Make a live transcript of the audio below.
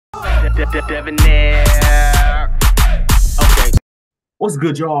Debonair. Okay. What's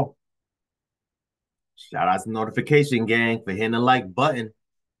good, y'all? Shout out to Notification Gang for hitting the like button.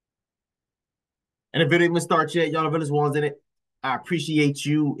 And if it didn't even start yet, y'all the realest ones in it. I appreciate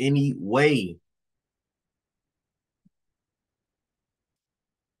you anyway.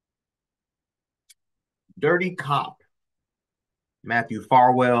 Dirty cop, Matthew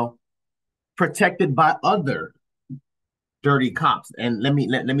Farwell, protected by other dirty cops. And let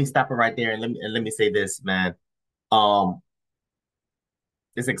me stop it right there and let me say this, man. Um,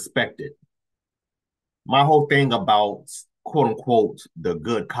 it's expected. My whole thing about quote unquote the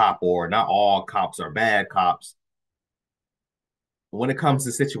good cop, or not all cops are bad cops. When it comes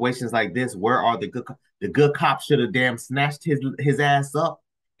to situations like this, where are the good the good cops should have damn snatched his ass up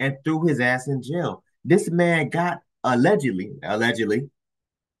and threw his ass in jail. This man got allegedly,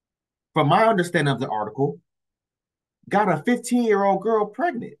 from my understanding of the article, got a 15-year-old girl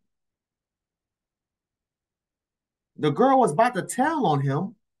pregnant. The girl was about to tell on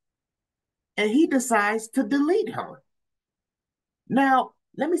him, and he decides to delete her. Now,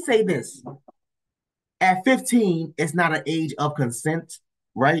 let me say this. At 15, it's not an age of consent,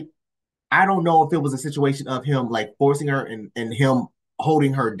 right? I don't know if it was a situation of him like forcing her and him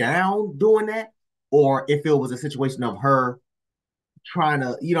holding her down doing that, or if it was a situation of her trying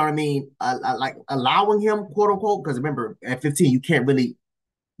to, you know what I mean, like allowing him, quote unquote. Because remember, at 15, you can't really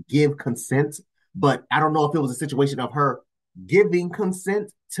give consent. But I don't know if it was a situation of her giving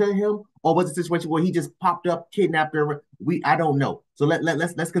consent to him, or was it a situation where he just popped up, kidnapped her. I don't know. So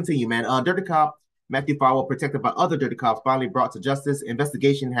let's continue, man. Dirty cop Matthew Farwell, protected by other dirty cops, finally brought to justice.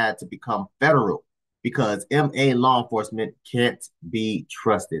 Investigation had to become federal because MA law enforcement can't be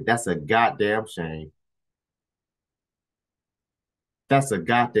trusted. That's a goddamn shame. That's a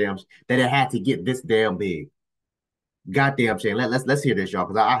goddamn that it had to get this damn big. Goddamn shame. Let's hear this, y'all,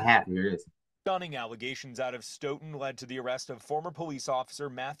 because I have to hear this. Stunning allegations out of Stoughton led to the arrest of former police officer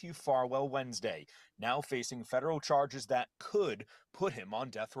Matthew Farwell Wednesday, now facing federal charges that could put him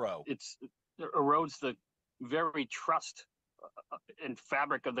on death row. It erodes the very trust and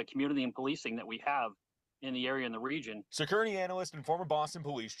fabric of the community and policing that we have in the area and the region. Security analyst and former Boston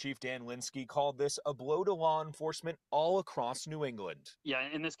Police Chief Dan Linsky called this a blow to law enforcement all across New England. Yeah,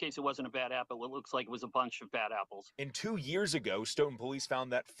 in this case, it wasn't a bad apple. It looks like it was a bunch of bad apples. And 2 years ago, Stoughton police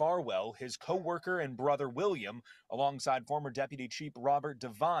found that Farwell, his co-worker and brother William, alongside former Deputy Chief Robert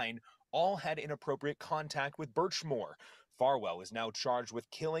Devine, all had inappropriate contact with Birchmore. Farwell is now charged with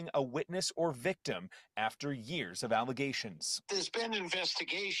killing a witness or victim after years of allegations. There's been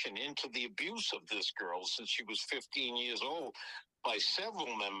investigation into the abuse of this girl since she was 15 years old by several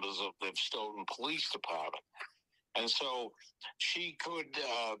members of the Stoughton Police Department. And so she could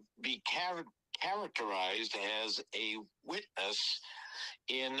be characterized as a witness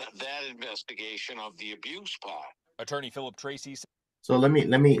in that investigation of the abuse part. Attorney Philip Tracy. So let me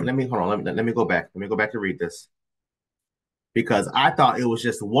hold on. Let me go back. Let me go back to read this. Because I thought it was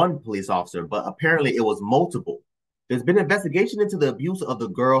just one police officer, but apparently it was multiple. There's been investigation into the abuse of the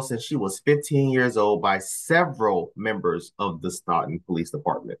girl since she was 15 years old by several members of the Stoughton Police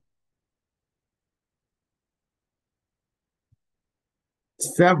Department.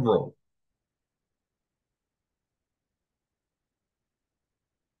 Several.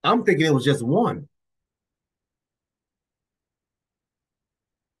 I'm thinking it was just one.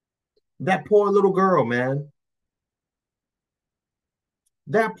 That poor little girl, man.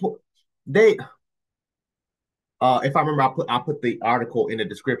 That they if I remember, I'll put the article in the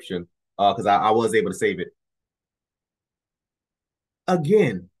description because I was able to save it.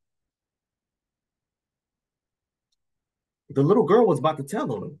 Again, the little girl was about to tell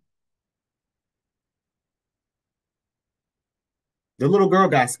on him. The little girl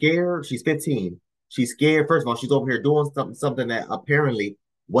got scared. She's 15. She's scared. First of all, she's over here doing something that apparently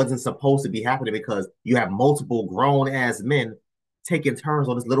wasn't supposed to be happening because you have multiple grown ass men taking turns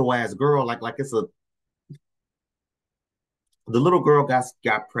on this little ass girl like it's a. The little girl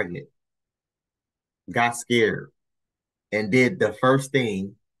got pregnant, got scared, and did the first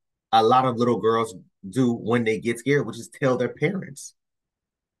thing a lot of little girls do when they get scared, which is tell their parents.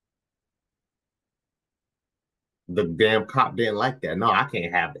 The damn cop didn't like that. No, I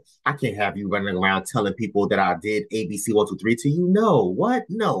can't have it. I can't have you running around telling people that I did ABC 1 2 3 to you. No, what?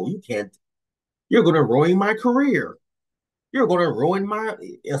 No, you can't. You're gonna ruin my career. You're gonna ruin my.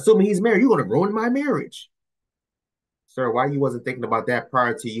 Assuming he's married, you're gonna ruin my marriage. Sir, why you wasn't thinking about that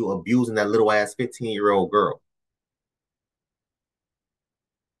prior to you abusing that little ass 15-year-old girl?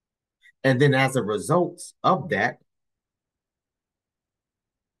 And then as a result of that,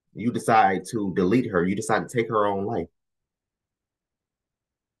 you decide to delete her. You decide to take her own life.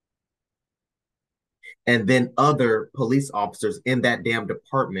 And then other police officers in that damn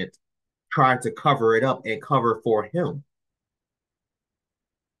department tried to cover it up and cover for him.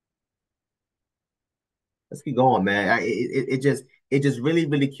 Let's keep going, man. It just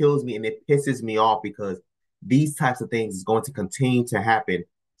really kills me and it pisses me off because these types of things is going to continue to happen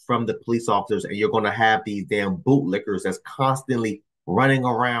from the police officers, and you're going to have these damn bootlickers that's constantly running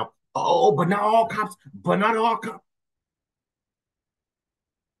around. Oh, but not all cops. But not all cops.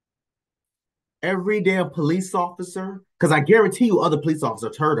 Every damn police officer, because I guarantee you, other police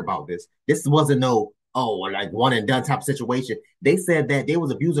officers heard about this. This wasn't no like one and done type situation. They said that they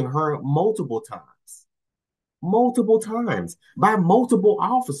was abusing her multiple times by multiple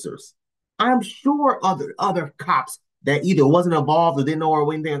officers. I'm sure other cops that either wasn't involved or didn't know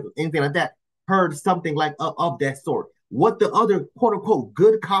or anything like that heard something like of that sort. What the other quote unquote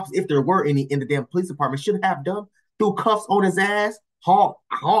good cops, if there were any in the damn police department, should have done, threw cuffs on his ass, hog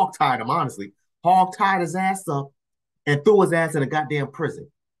tied him, honestly, hog tied his ass up and threw his ass in a goddamn prison.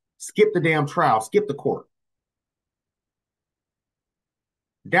 Skip the damn trial, skip the court.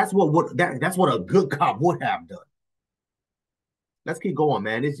 That's what a good cop would have done. Let's keep going,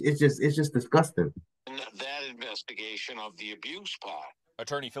 man. It's just disgusting. That investigation of the abuse part.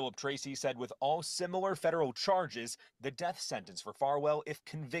 Attorney Philip Tracy said with all similar federal charges, the death sentence for Farwell, if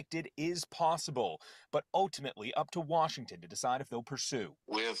convicted, is possible, but ultimately up to Washington to decide if they'll pursue.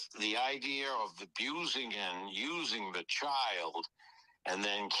 With the idea of abusing and using the child and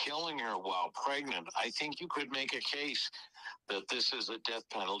then killing her while pregnant, I think you could make a case that this is a death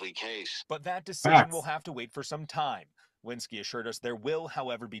penalty case. But that decision will have to wait for some time. Linsky assured us there will,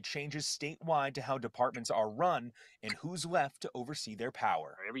 however, be changes statewide to how departments are run and who's left to oversee their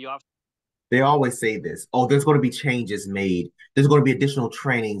power. They always say this. Oh, there's going to be changes made. There's going to be additional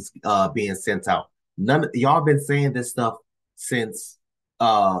trainings being sent out. Y'all been saying this stuff since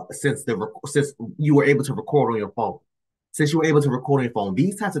you were able to record on your phone. Since you were able to record on your phone,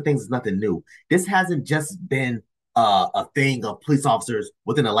 these types of things is nothing new. This hasn't just been a thing of police officers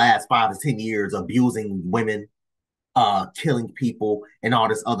within the last 5 to 10 years abusing women, killing people, and all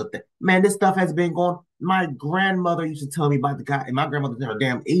this other thing. Man, this stuff has been going. My grandmother used to tell me about the guy, and my grandmother's in her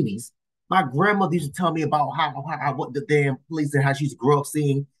damn 80s. My grandmother used to tell me about how what the damn police and how she used to grow up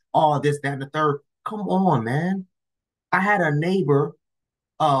seeing all this, that, and the third. Come on, man. I had a neighbor,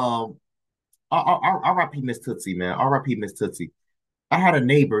 R.I.P. Miss Tootsie, man. R.I.P. Miss Tootsie. I had a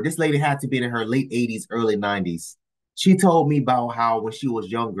neighbor. This lady had to be in her late 80s, early 90s. She told me about how when she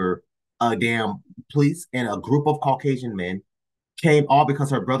was younger, a damn police and a group of Caucasian men came all because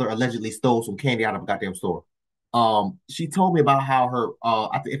her brother allegedly stole some candy out of a goddamn store. She told me about how her,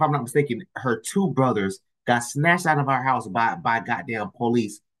 if I'm not mistaken, her two brothers got snatched out of our house by goddamn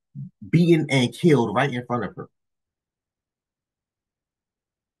police, beaten and killed right in front of her.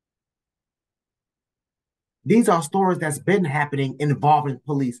 These are stories that's been happening involving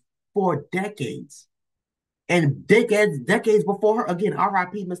police for decades. And decades before her, again,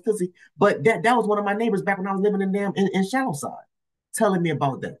 R.I.P. Miss Tootsie, but that was one of my neighbors back when I was living in Shadowside, telling me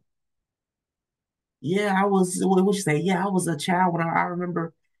about that. Yeah, I was, what would you say? Yeah, I was a child when I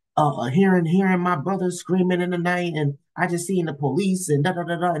remember hearing my brother screaming in the night, and I just seen the police and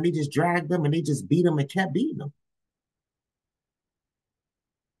and they just dragged them and they just beat them and kept beating them.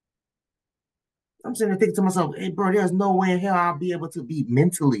 I'm sitting there thinking to myself, hey, bro, there's no way in hell I'll be able to be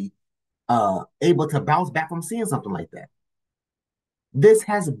mentally able to bounce back from seeing something like that. This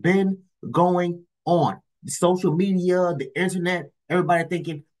has been going on. The social media, the internet, everybody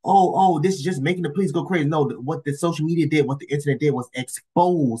thinking, oh, this is just making the police go crazy. No, what the social media did, what the internet did was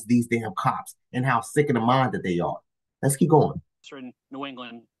expose these damn cops and how sick in the mind that they are. Let's keep going. In New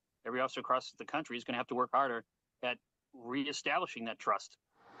England, every officer across the country is going to have to work harder at reestablishing that trust.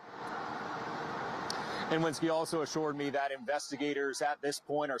 And Linsky also assured me that investigators at this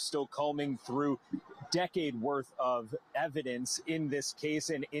point are still combing through decade worth of evidence in this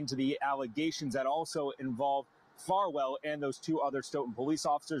case and into the allegations that also involve Farwell and those two other Stoughton police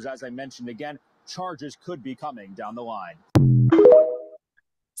officers. As I mentioned again, charges could be coming down the line.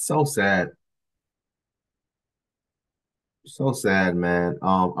 So sad. So sad, man.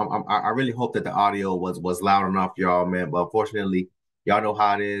 I really hope that the audio was loud enough, y'all, man. But unfortunately, y'all know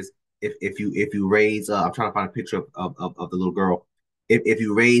how it is. If you raise, I'm trying to find a picture of the little girl. If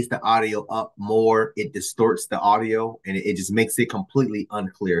you raise the audio up more, it distorts the audio and it just makes it completely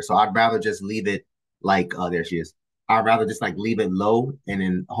unclear. So I'd rather just leave it like there she is. I'd rather just like leave it low and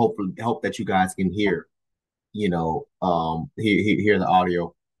then hope that you guys can hear, hear the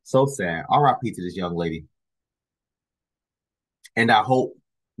audio. So sad. R.I.P. to this young lady. And I hope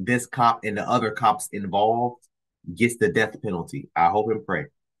this cop and the other cops involved gets the death penalty. I hope and pray.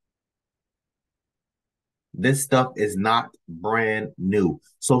 This stuff is not brand new.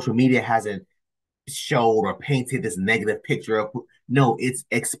 Social media hasn't showed or painted this negative picture of no, it's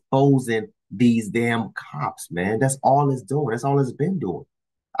exposing these damn cops, man. That's all it's doing. That's all it's been doing.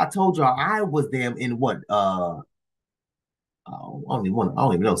 I told y'all I was them in what I don't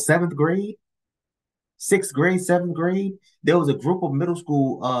even know, seventh grade, sixth grade, seventh grade. There was a group of middle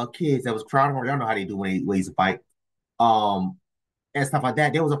school kids that was crowding around. Y'all know how they do when they used to fight. Um and stuff like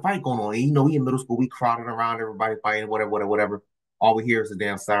that. There was a fight going on. And, we in middle school, we crowded around, everybody fighting, whatever, whatever, whatever. All we hear is the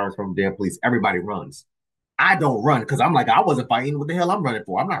damn sirens from the damn police. Everybody runs. I don't run because I'm like, I wasn't fighting. What the hell I'm running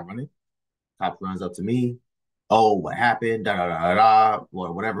for? I'm not running. Cop runs up to me. Oh, what happened? Da da da da.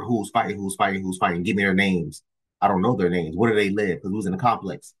 Or whatever. Who's fighting? Who's fighting? Who's fighting? Give me their names. I don't know their names. Where do they live? Because who's in the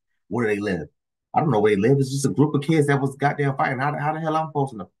complex? Where do they live? I don't know where they live. It's just a group of kids that was goddamn fighting. How the hell I'm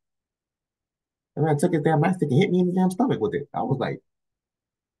supposed to know? And I took his damn nightstick and hit me in the damn stomach with it. I was like,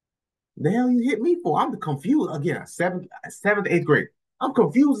 the hell you hit me for? I'm confused again. Seventh, eighth grade. I'm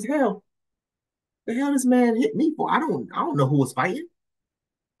confused as hell. The hell this man hit me for? I don't know who was fighting.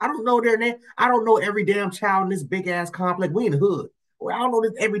 I don't know their name. I don't know every damn child in this big ass complex. We in the hood. Well, I don't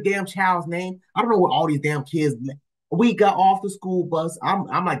know every damn child's name. I don't know what all these damn kids. We got off the school bus. I'm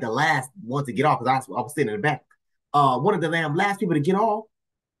like the last one to get off because I was sitting in the back. One of the damn last people to get off.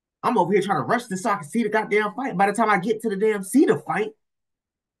 I'm over here trying to rush this so I can see the goddamn fight. By the time I get to the damn see the fight,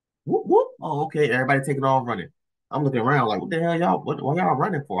 whoop whoop. Oh, okay. Everybody taking off running. I'm looking around like, what the hell y'all? What y'all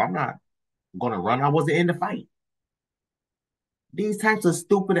running for? I'm not gonna run. I wasn't in the fight. These types of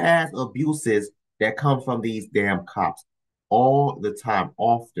stupid ass abuses that come from these damn cops all the time,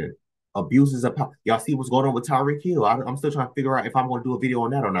 often. Abuses of y'all see what's going on with Tyreek Hill. I'm still trying to figure out if I'm going to do a video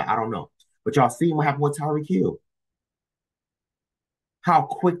on that or not. I don't know. But y'all see what happened with Tyreek Hill. How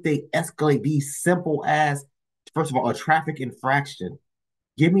quick they escalate these simple as, first of all, a traffic infraction.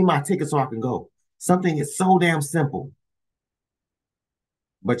 Give me my ticket so I can go. Something is so damn simple.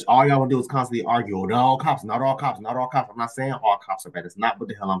 But all y'all want to do is constantly argue. Oh, not all cops, not all cops, not all cops. I'm not saying all cops are bad. It's not what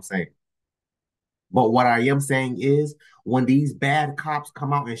the hell I'm saying. But what I am saying is when these bad cops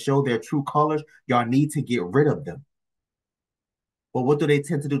come out and show their true colors, y'all need to get rid of them. But what do they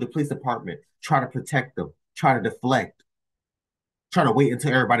tend to do? The police department try to protect them, try to deflect, try to wait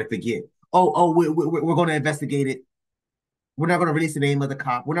until everybody forget. We're going to investigate it. We're not going to release the name of the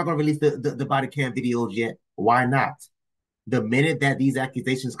cop. We're not going to release the body cam videos yet. Why not? The minute that these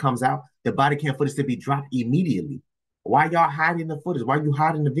accusations comes out, the body cam footage to be dropped immediately. Why y'all hiding the footage? Why are you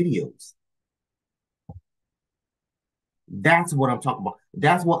hiding the videos? That's what I'm talking about.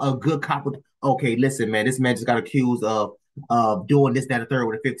 That's what a good cop would. Okay, listen, man. This man just got accused of doing this, that, and the third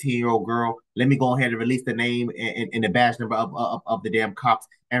with a 15-year-old girl. Let me go ahead and release the name and the badge number of the damn cops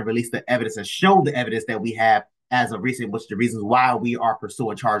and release the evidence and show the evidence that we have as of recent, which the reasons why we are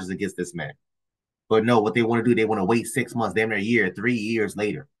pursuing charges against this man. But no, what they want to do, they want to wait 6 months, damn near a year, 3 years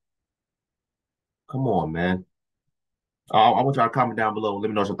later. Come on, man. I want y'all to comment down below. Let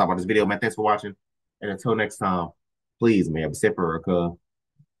me know what you thought about this video, man. Thanks for watching. And until next time, please, man, be safe for her, cuz.